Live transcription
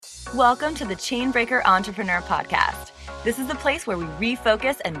Welcome to the Chainbreaker Entrepreneur Podcast. This is the place where we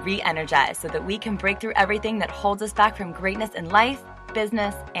refocus and re-energize so that we can break through everything that holds us back from greatness in life,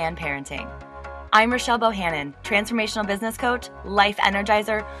 business, and parenting. I'm Rochelle Bohannon, transformational business coach, life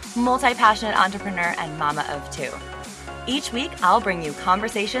energizer, multi-passionate entrepreneur, and mama of two. Each week, I'll bring you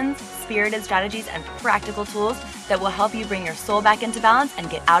conversations, spirited strategies, and practical tools that will help you bring your soul back into balance and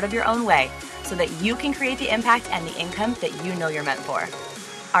get out of your own way so that you can create the impact and the income that you know you're meant for.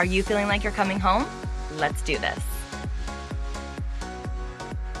 Are you feeling like you're coming home? Let's do this.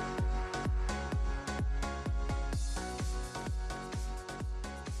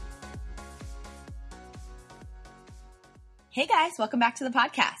 Hey guys, welcome back to the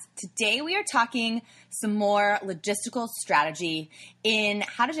podcast. Today we are talking some more logistical strategy in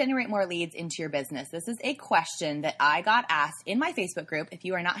how to generate more leads into your business. This is a question that I got asked in my Facebook group. If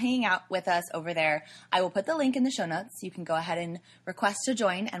you are not hanging out with us over there, I will put the link in the show notes. You can go ahead and request to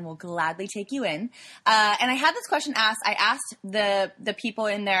join and we'll gladly take you in. And I had this question asked. I asked the people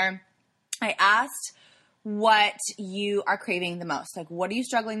in there, I asked what you are craving the most. Like, what are you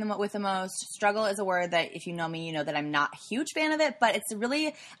struggling with the most? Struggle is a word that if you know me, you know that I'm not a huge fan of it, but it's a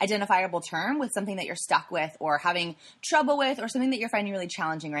really identifiable term with something that you're stuck with or having trouble with or something that you're finding really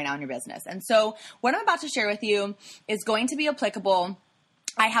challenging right now in your business. And so what I'm about to share with you is going to be applicable.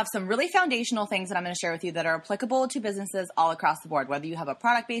 I have some really foundational things that I'm going to share with you that are applicable to businesses all across the board. Whether you have a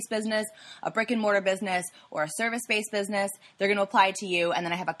product-based business, a brick-and-mortar business, or a service-based business, they're going to apply to you. And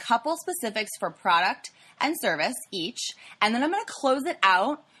then I have a couple specifics for product and service each. And then I'm going to close it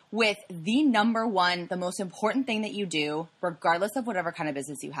out with the number one, the most important thing that you do, regardless of whatever kind of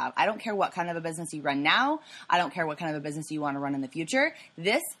business you have. I don't care what kind of a business you run now. I don't care what kind of a business you want to run in the future.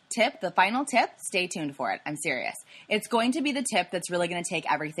 This tip, the final tip, stay tuned for it. I'm serious. It's going to be the tip that's really going to take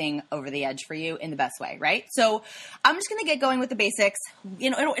everything over the edge for you in the best way, right? So I'm just going to get going with the basics.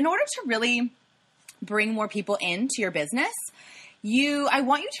 In order to really bring more people into your business, I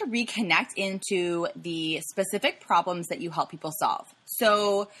want you to reconnect into the specific problems that you help people solve.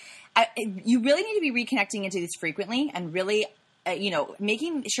 So you really need to be reconnecting into these frequently and really,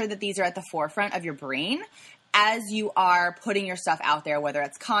 making sure that these are at the forefront of your brain as you are putting your stuff out there, whether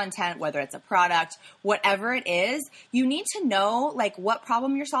it's content, whether it's a product, whatever it is. You need to know like what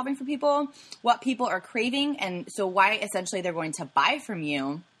problem you're solving for people, what people are craving, and so why essentially they're going to buy from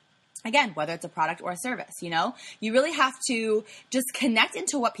you. Again, whether it's a product or a service, you really have to just connect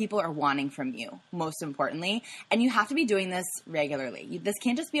into what people are wanting from you, most importantly. And you have to be doing this regularly. This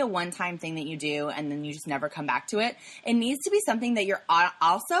can't just be a one-time thing that you do and then you just never come back to it. It needs to be something that you're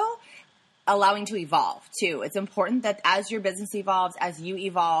also allowing to evolve too. It's important that as your business evolves, as you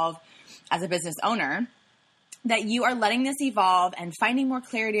evolve as a business owner, that you are letting this evolve and finding more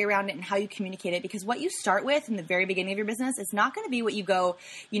clarity around it and how you communicate it. Because what you start with in the very beginning of your business is not going to be what you go,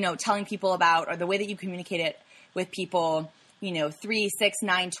 telling people about, or the way that you communicate it with people, 3, 6,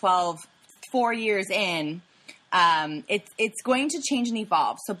 9, 12, 4 years in. It's going to change and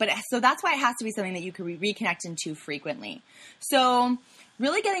evolve. So that's why it has to be something that you can reconnect into frequently. So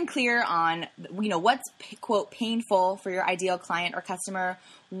really getting clear on, what's, quote, painful for your ideal client or customer,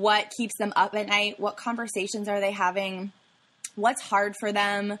 what keeps them up at night, what conversations are they having, what's hard for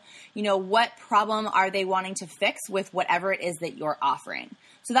them, what problem are they wanting to fix with whatever it is that you're offering.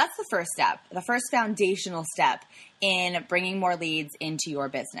 So that's the first step, the first foundational step in bringing more leads into your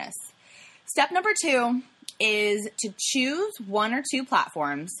business. Step number 2 is to choose 1 or 2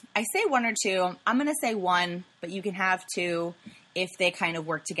 platforms. I say 1 or 2. I'm going to say 1, but you can have 2 if they kind of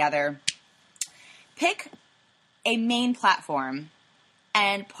work together. Pick a main platform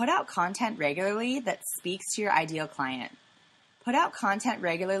and put out content regularly that speaks to your ideal client. Put out content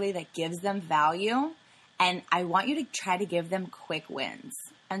regularly that gives them value, and I want you to try to give them quick wins.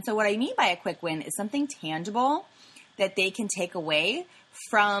 And so what I mean by a quick win is something tangible that they can take away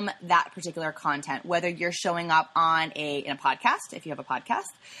from that particular content, whether you're showing up in a podcast, if you have a podcast,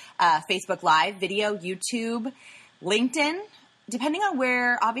 Facebook Live, video, YouTube, LinkedIn, depending on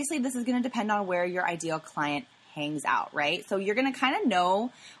where, obviously this is going to depend on where your ideal client hangs out, right? So you're going to kind of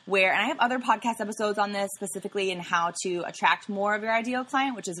know where, and I have other podcast episodes on this specifically in how to attract more of your ideal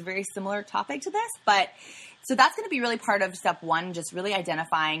client, which is a very similar topic to this, but so that's going to be really part of step 1, just really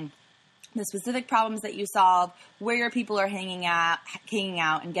identifying the specific problems that you solve, where your people are hanging out,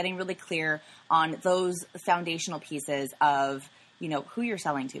 and getting really clear on those foundational pieces of, who you're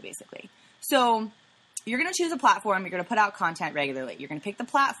selling to basically. So you're going to choose a platform. You're going to put out content regularly. You're going to pick the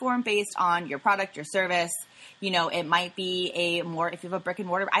platform based on your product, your service. It might be if you have a brick and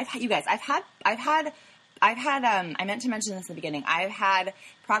mortar. I've had I've had, I meant to mention this at the beginning. I've had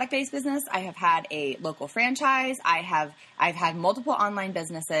product-based business. I have had a local franchise. I've had multiple online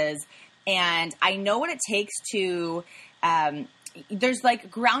businesses, and I know what it takes to, there's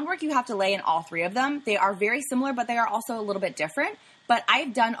like groundwork you have to lay in all three of them. They are very similar, but they are also a little bit different. But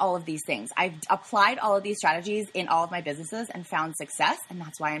I've done all of these things. I've applied all of these strategies in all of my businesses and found success, and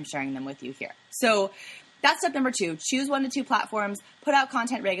that's why I'm sharing them with you here. So that's step number 2. Choose 1 to 2 platforms. Put out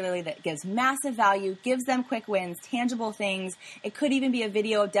content regularly that gives massive value, gives them quick wins, tangible things. It could even be a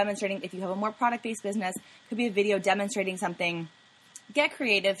video demonstrating, if you have a more product-based business, it could be a video demonstrating something. Get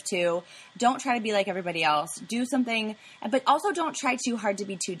creative too. Don't try to be like everybody else. Do something, but also don't try too hard to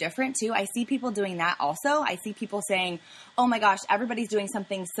be too different too. I see people doing that also. I see people saying, oh my gosh, everybody's doing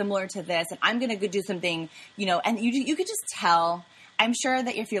something similar to this, and I'm going to go do something, and you could just tell. I'm sure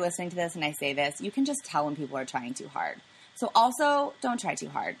that if you're listening to this and I say this, you can just tell when people are trying too hard. So also don't try too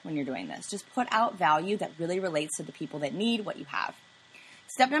hard when you're doing this. Just put out value that really relates to the people that need what you have.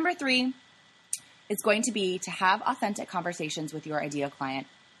 Step number 3 is going to be to have authentic conversations with your ideal client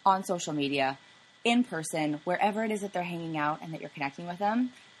on social media, in person, wherever it is that they're hanging out and that you're connecting with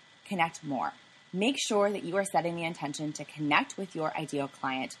them. Connect more. Make sure that you are setting the intention to connect with your ideal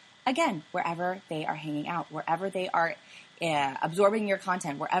client, again, wherever they are hanging out, wherever they are absorbing your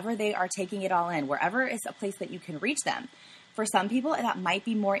content, wherever they are taking it all in, wherever is a place that you can reach them. For some people, that might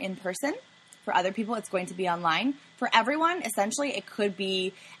be more in person. For other people, it's going to be online. For everyone, essentially, it could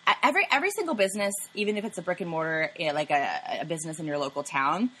be every single business, even if it's a brick and mortar, like a business in your local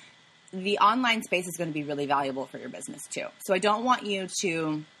town, the online space is going to be really valuable for your business too. So I don't want you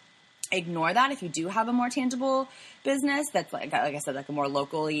to ignore that if you do have a more tangible business that's like I said, like a more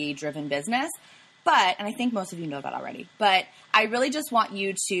locally driven business. But, and I think most of you know that already, but I really just want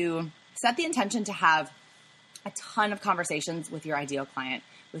you to set the intention to have a ton of conversations with your ideal client,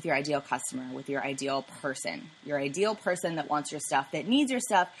 with your ideal customer, with your ideal person that wants your stuff, that needs your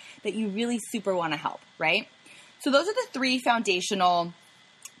stuff, that you really super want to help, right? So those are the 3 foundational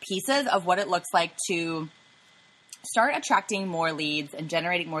pieces of what it looks like to start attracting more leads and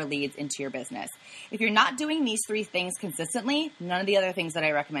generating more leads into your business. If you're not doing these 3 things consistently, none of the other things that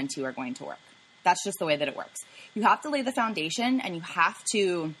I recommend to you are going to work. That's just the way that it works. You have to lay the foundation, and you have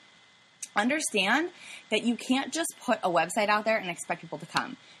to understand that you can't just put a website out there and expect people to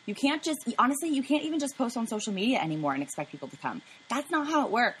come. You can't even just post on social media anymore and expect people to come. That's not how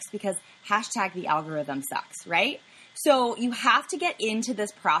it works, because # the algorithm sucks, right? So you have to get into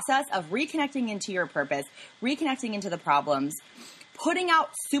this process of reconnecting into your purpose, reconnecting into the problems, putting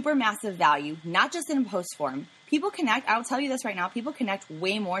out super massive value, not just in post form. People connect, I'll tell you this right now, people connect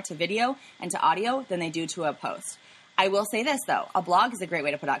way more to video and to audio than they do to a post. I will say this though, a blog is a great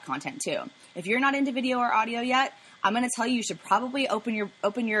way to put out content too. If you're not into video or audio yet, I'm going to tell you should probably open your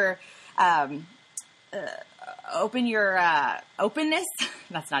openness.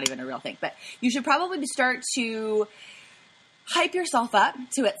 That's not even a real thing, but you should probably start to hype yourself up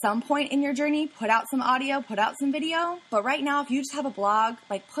to, at some point in your journey, put out some audio, put out some video. But right now, if you just have a blog,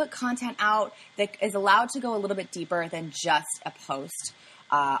 like put content out that is allowed to go a little bit deeper than just a post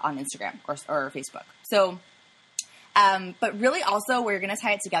on Instagram or Facebook. So, but really also where you're going to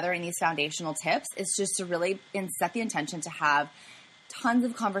tie it together in these foundational tips is just to really set the intention to have tons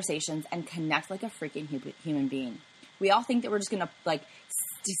of conversations and connect like a freaking human being. We all think that we're just going to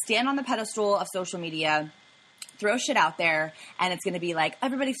stand on the pedestal of social media, throw shit out there, and it's going to be like,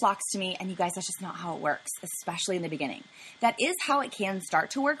 everybody flocks to me. And you guys, that's just not how it works, especially in the beginning. That is how it can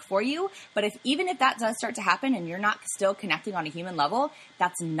start to work for you. But even if that does start to happen and you're not still connecting on a human level,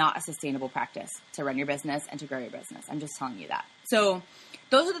 that's not a sustainable practice to run your business and to grow your business. I'm just telling you that. So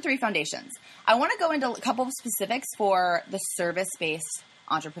those are the 3 foundations. I want to go into a couple of specifics for the service-based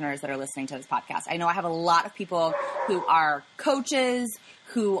entrepreneurs that are listening to this podcast. I know I have a lot of people who are coaches,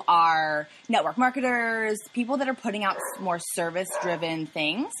 who are network marketers, people that are putting out more service-driven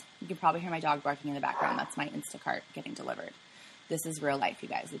things. You can probably hear my dog barking in the background. That's my Instacart getting delivered. This is real life, you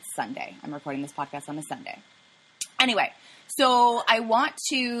guys. It's Sunday. I'm recording this podcast on a Sunday. Anyway, so I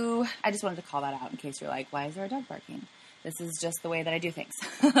just wanted to call that out in case you're like, why is there a dog barking? This is just the way that I do things.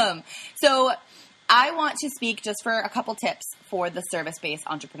 So I want to speak just for a couple tips for the service-based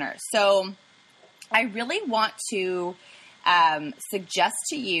entrepreneurs. So I really want to suggest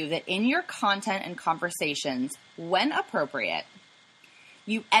to you that in your content and conversations, when appropriate,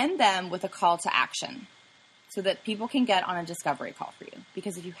 you end them with a call to action so that people can get on a discovery call for you.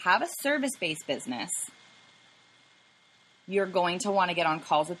 Because if you have a service-based business, you're going to want to get on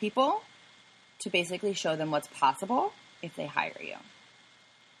calls with people to basically show them what's possible if they hire you.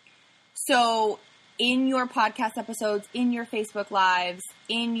 So in your podcast episodes, in your Facebook Lives,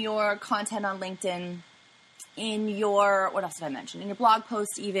 in your content on LinkedIn, in your, what else did I mention? In your blog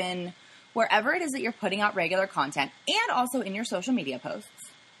post, even wherever it is that you're putting out regular content, and also in your social media posts,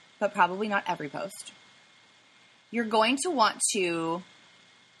 but probably not every post, you're going to want to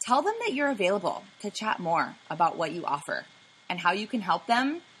tell them that you're available to chat more about what you offer and how you can help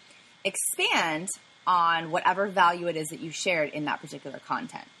them expand on whatever value it is that you shared in that particular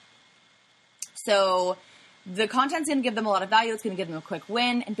content. So the content's going to give them a lot of value. It's going to give them a quick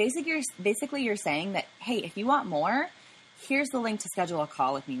win. And basically you're saying that, hey, if you want more, here's the link to schedule a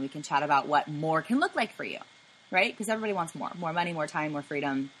call with me. We can chat about what more can look like for you, right? Because everybody wants more. More money, more time, more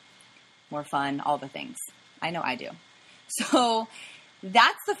freedom, more fun, all the things. I know I do. So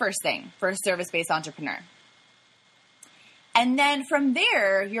that's the first thing for a service-based entrepreneur. And then from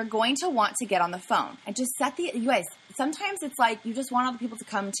there, you're going to want to get on the phone and just you guys, sometimes it's like you just want other people to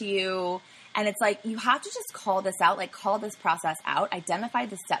come to you, and it's like you have to just call this out, like call this process out, identify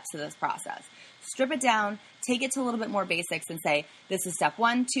the steps to this process, strip it down, take it to a little bit more basics and say, this is step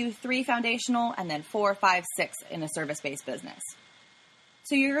 1, 2, 3 foundational, and then 4, 5, 6 in a service-based business.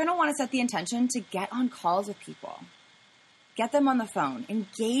 So you're going to want to set the intention to get on calls with people. Get them on the phone.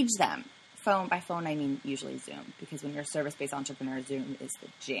 Engage them. By phone, I mean usually Zoom, because when you're a service-based entrepreneur, Zoom is the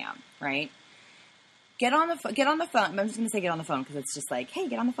jam, right? Get on the phone. I'm just going to say get on the phone because it's just like, hey,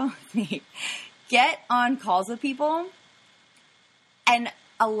 get on the phone with me. Get on calls with people and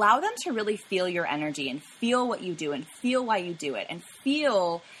allow them to really feel your energy and feel what you do and feel why you do it and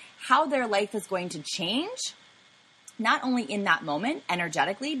feel how their life is going to change, not only in that moment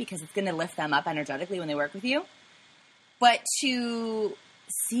energetically, because it's going to lift them up energetically when they work with you, but to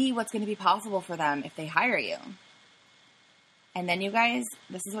see what's going to be possible for them if they hire you. And then you guys,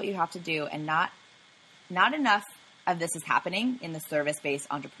 this is what you have to do, and not enough of this is happening in the service-based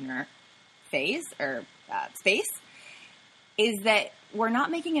entrepreneur phase or space, is that we're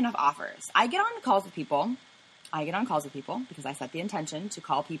not making enough offers. I get on calls with people because I set the intention to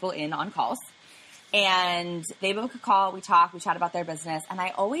call people in on calls, and they book a call, we talk, we chat about their business, and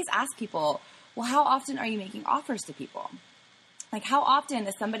I always ask people, well, how often are you making offers to people? Like, how often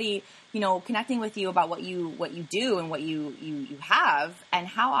is somebody, connecting with you about what you do and what you have, and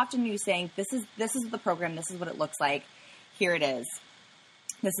how often are you saying, this is the program, this is what it looks like, here it is,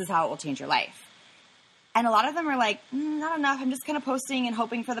 this is how it will change your life? And a lot of them are like, not enough, I'm just kind of posting and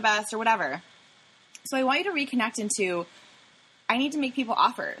hoping for the best or whatever. So I want you to reconnect into, I need to make people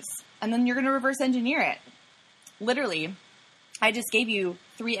offers, and then you're going to reverse engineer it. Literally, I just gave you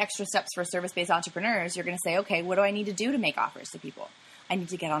 3 extra steps for service-based entrepreneurs. You're going to say, okay, what do I need to do to make offers to people? I need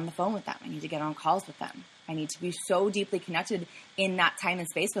to get on the phone with them. I need to get on calls with them. I need to be so deeply connected in that time and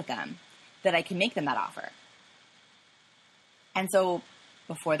space with them that I can make them that offer. And so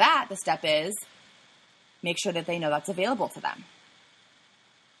before that, the step is make sure that they know that's available to them.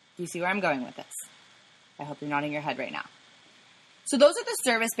 Do you see where I'm going with this? I hope you're nodding your head right now. So those are the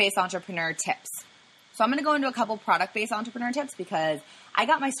service-based entrepreneur tips. So I'm going to go into a couple product-based entrepreneur tips because I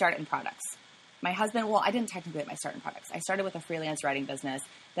got my start in products. My husband, I didn't technically get my start in products. I started with a freelance writing business.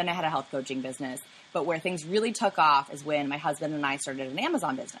 Then I had a health coaching business. But where things really took off is when my husband and I started an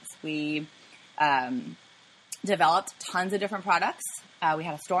Amazon business. We developed tons of different products. We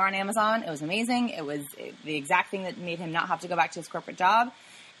had a store on Amazon. It was amazing. It was the exact thing that made him not have to go back to his corporate job.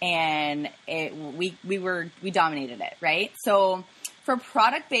 And we dominated it, right? So for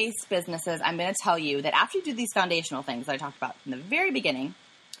product-based businesses, I'm going to tell you that after you do these foundational things that I talked about in the very beginning,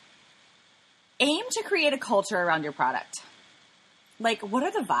 aim to create a culture around your product. Like, what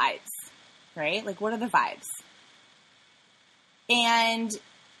are the vibes, right? Like, what are the vibes? And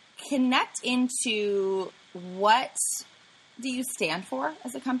connect into what do you stand for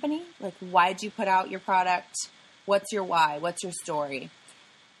as a company? Like, why did you put out your product? What's your why? What's your story?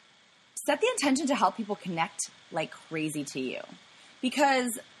 Set the intention to help people connect like crazy to you.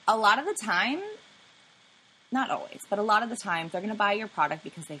 Because a lot of the time, not always, but a lot of the time, they're going to buy your product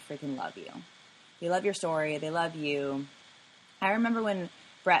because they freaking love you. They love your story. They love you. I remember when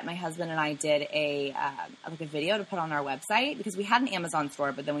Brett, my husband, and I did a video to put on our website because we had an Amazon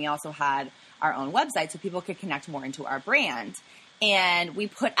store, but then we also had our own website so people could connect more into our brand. And we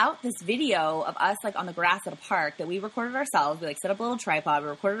put out this video of us like on the grass at a park that we recorded ourselves. We like set up a little tripod. We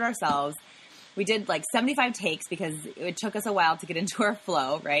recorded ourselves. We did like 75 takes because it took us a while to get into our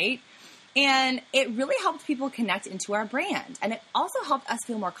flow, right? And it really helped people connect into our brand. And it also helped us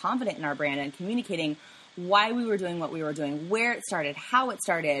feel more confident in our brand and communicating why we were doing what we were doing, where it started, how it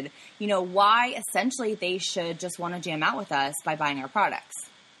started, why essentially they should just want to jam out with us by buying our products.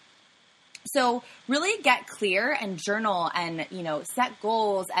 So really get clear and journal and, set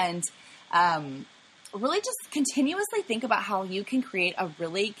goals and really just continuously think about how you can create a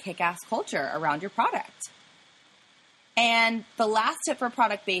really kick-ass culture around your product. And the last tip for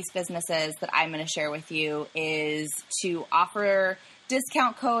product-based businesses that I'm going to share with you is to offer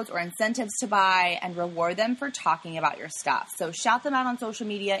discount codes or incentives to buy and reward them for talking about your stuff. So shout them out on social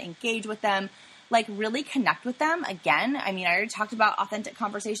media, engage with them, like really connect with them. Again, I mean, I already talked about authentic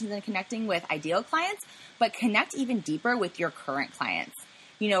conversations and connecting with ideal clients, but connect even deeper with your current clients.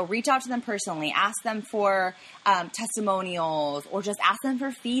 You know, reach out to them personally, ask them for testimonials, or just ask them for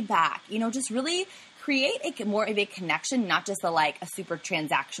feedback. You know, just really create more of a connection, not just a super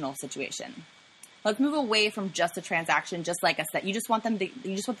transactional situation. Let's move away from just a transaction, just like a set. You just want the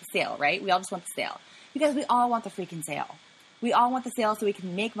sale, right? We all just want the sale. Because we all want the freaking sale. We all want the sale so we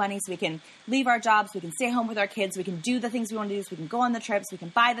can make money, so we can leave our jobs, so we can stay home with our kids, so we can do the things we want to do, so we can go on the trips, so we can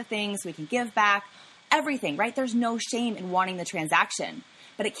buy the things, so we can give back, everything, right? There's no shame in wanting the transaction,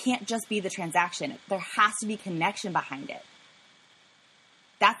 but it can't just be the transaction. There has to be connection behind it.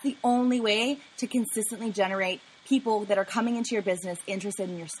 That's the only way to consistently generate people that are coming into your business interested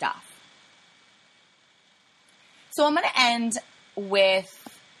in your stuff. So I'm going to end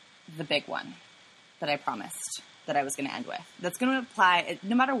with the big one that I promised that I was going to end with. That's going to apply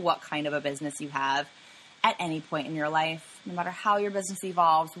no matter what kind of a business you have at any point in your life, no matter how your business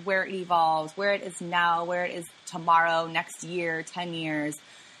evolves, where it is now, where it is tomorrow, next year, 10 years.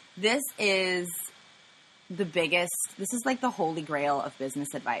 This is like the holy grail of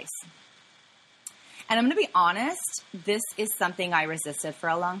business advice. And I'm going to be honest, this is something I resisted for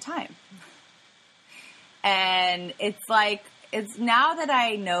a long time. And it's now that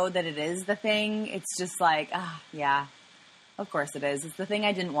I know that it is the thing, it's just yeah, of course it is. It's the thing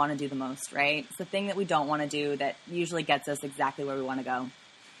I didn't want to do the most, right? It's the thing that we don't want to do that usually gets us exactly where we want to go.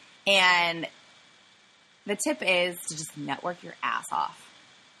 And the tip is to just network your ass off.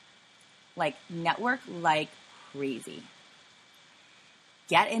 Network like crazy.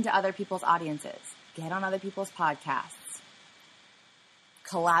 Get into other people's audiences. Get on other people's podcasts.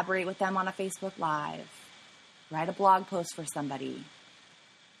 Collaborate with them on a Facebook Live. Write a blog post for somebody.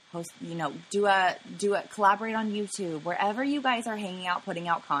 Collaborate on YouTube. Wherever you guys are hanging out, putting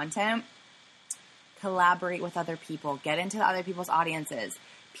out content, collaborate with other people. Get into other people's audiences.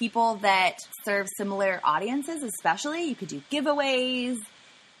 People that serve similar audiences, especially, you could do giveaways.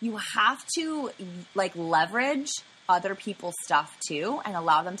 You have to leverage other people's stuff too and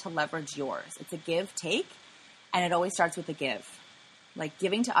allow them to leverage yours. It's a give-take, and it always starts with a give.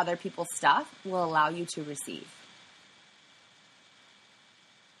 Giving to other people's stuff will allow you to receive.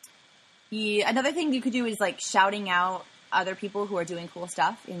 Another thing you could do is shouting out other people who are doing cool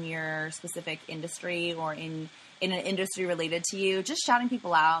stuff in your specific industry or in an industry related to you. Just shouting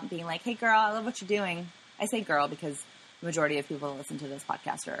people out and being like, hey girl, I love what you're doing. I say girl because the majority of people who listen to this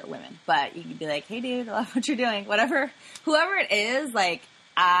podcast are women. But you could be like, hey dude, I love what you're doing. Whoever it is,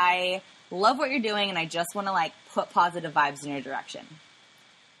 I love what you're doing and I just want to put positive vibes in your direction.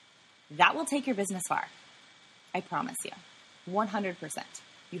 That will take your business far. I promise you. 100%.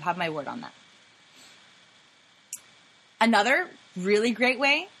 You have my word on that. Another really great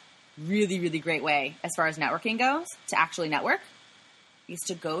way as far as networking goes, to actually network, is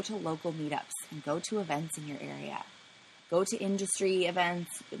to go to local meetups and go to events in your area. Go to industry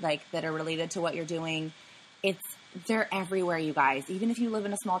events that are related to what you're doing. They're everywhere, you guys. Even if you live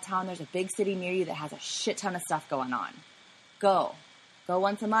in a small town, there's a big city near you that has a shit ton of stuff going on. Go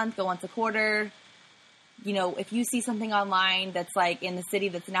once a month, go once a quarter. If you see something online that's in the city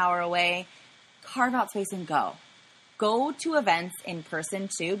that's an hour away, carve out space and go. Go to events in person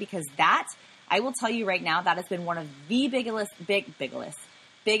too, because I will tell you right now, that has been one of the biggest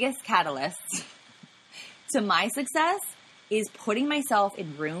catalysts to my success, is putting myself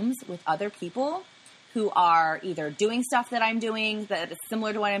in rooms with other people who are either doing stuff that I'm doing that is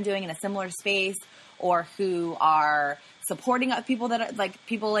similar to what I'm doing in a similar space, or who are supporting people that are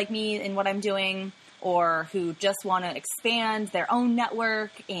people like me in what I'm doing, or who just want to expand their own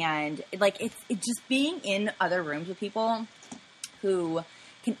network. And it's just being in other rooms with people who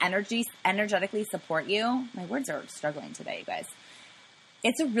can energetically support you. My words are struggling today, you guys.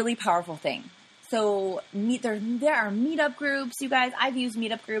 It's a really powerful thing. So there are meetup groups, you guys. I've used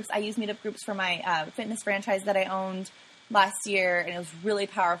meetup groups. I used meetup groups for my fitness franchise that I owned last year, and it was really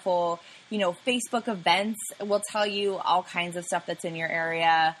powerful. Facebook events will tell you all kinds of stuff that's in your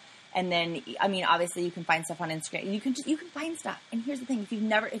area. And then, obviously you can find stuff on Instagram. You can find stuff. And here's the thing.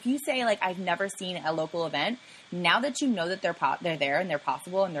 If you say I've never seen a local event, now that you know that they're there and they're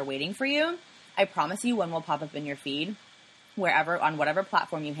possible and they're waiting for you, I promise you one will pop up in your feed on whatever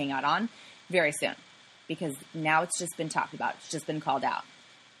platform you hang out on very soon, because now it's just been talked about. It's just been called out.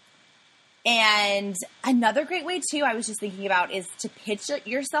 And another great way too, I was just thinking about, is to pitch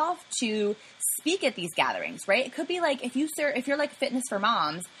yourself to speak at these gatherings, right? It could be like if you're like Fitness for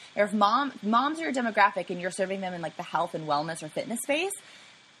Moms, or if moms are your demographic and you're serving them in like the health and wellness or fitness space,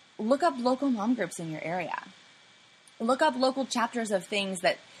 look up local mom groups in your area. Look up local chapters of things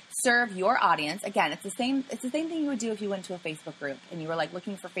that serve your audience. Again, it's the same thing you would do if you went to a Facebook group and you were like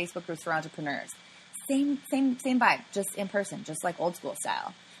looking for Facebook groups for entrepreneurs. Same vibe, just in person, just like old school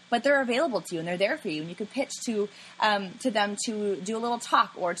style. But they're available to you and they're there for you, and you could pitch to them to do a little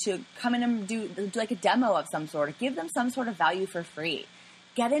talk or to come in and do like a demo of some sort, or give them some sort of value for free.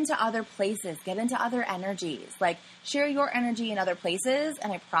 Get into other places, get into other energies, like share your energy in other places,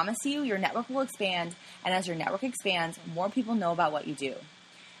 and I promise you, your network will expand. And as your network expands, more people know about what you do.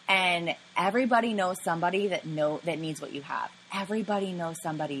 And everybody knows somebody that needs what you have. Everybody knows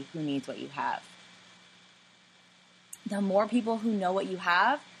somebody who needs what you have. The more people who know what you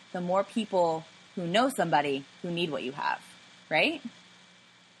have, the more people who know somebody who need what you have, right?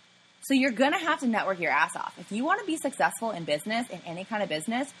 So you're going to have to network your ass off. If you want to be successful in business, in any kind of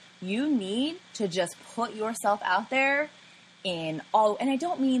business, you need to just put yourself out there and I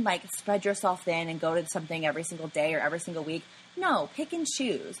don't mean like spread yourself thin and go to something every single day or every single week. No, pick and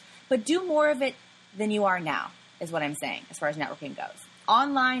choose, but do more of it than you are now, is what I'm saying as far as networking goes.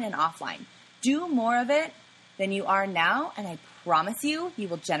 Online and offline. Do more of it than you are now, and I promise you, you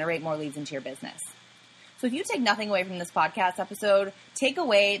will generate more leads into your business. So if you take nothing away from this podcast episode, take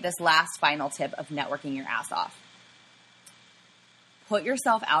away this last final tip of networking your ass off. Put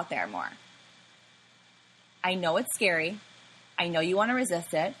yourself out there more. I know it's scary. I know you want to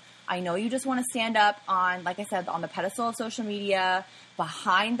resist it. I know you just want to stand up on, like I said, on the pedestal of social media,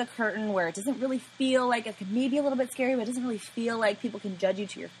 behind the curtain where it doesn't really feel like, it could maybe a little bit scary, but it doesn't really feel like people can judge you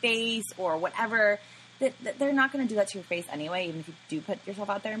to your face or whatever. They're not going to do that to your face anyway, even if you do put yourself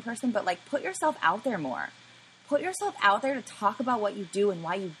out there in person. But like, put yourself out there more. Put yourself out there to talk about what you do and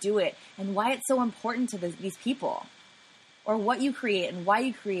why you do it and why it's so important to these people, or what you create and why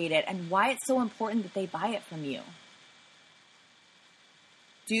you create it and why it's so important that they buy it from you.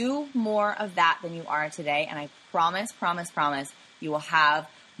 Do more of that than you are today, and I promise, you will have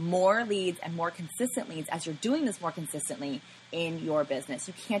more leads and more consistent leads as you're doing this more consistently in your business.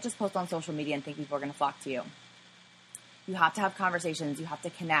 You can't just post on social media and think people are going to flock to you. You have to have conversations. You have to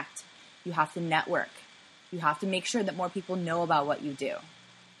connect. You have to network. You have to make sure that more people know about what you do.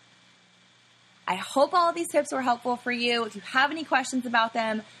 I hope all of these tips were helpful for you. If you have any questions about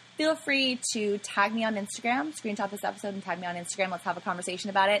them, feel free to tag me on Instagram, screenshot this episode and tag me on Instagram. Let's have a conversation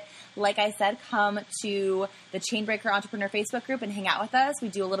about it. Like I said, come to the Chainbreaker Entrepreneur Facebook group and hang out with us. We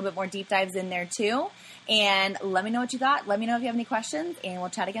do a little bit more deep dives in there too. And let me know what you thought. Let me know if you have any questions, and we'll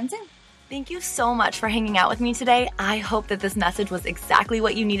chat again soon. Thank you so much for hanging out with me today. I hope that this message was exactly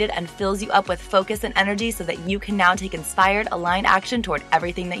what you needed and fills you up with focus and energy so that you can now take inspired, aligned action toward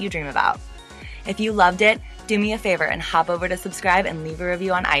everything that you dream about. If you loved it, do me a favor and hop over to subscribe and leave a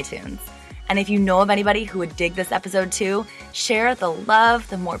review on iTunes. And if you know of anybody who would dig this episode too, share the love.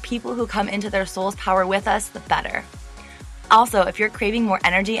 The more people who come into their soul's power with us, the better. Also, if you're craving more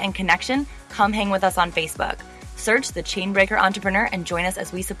energy and connection, come hang with us on Facebook. Search The Chainbreaker Entrepreneur and join us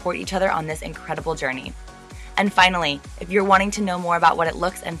as we support each other on this incredible journey. And finally, if you're wanting to know more about what it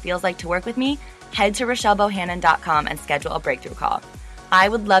looks and feels like to work with me, head to RochelleBohannon.com and schedule a breakthrough call. I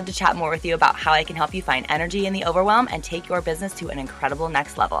would love to chat more with you about how I can help you find energy in the overwhelm and take your business to an incredible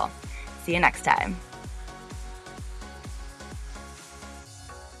next level. See you next time.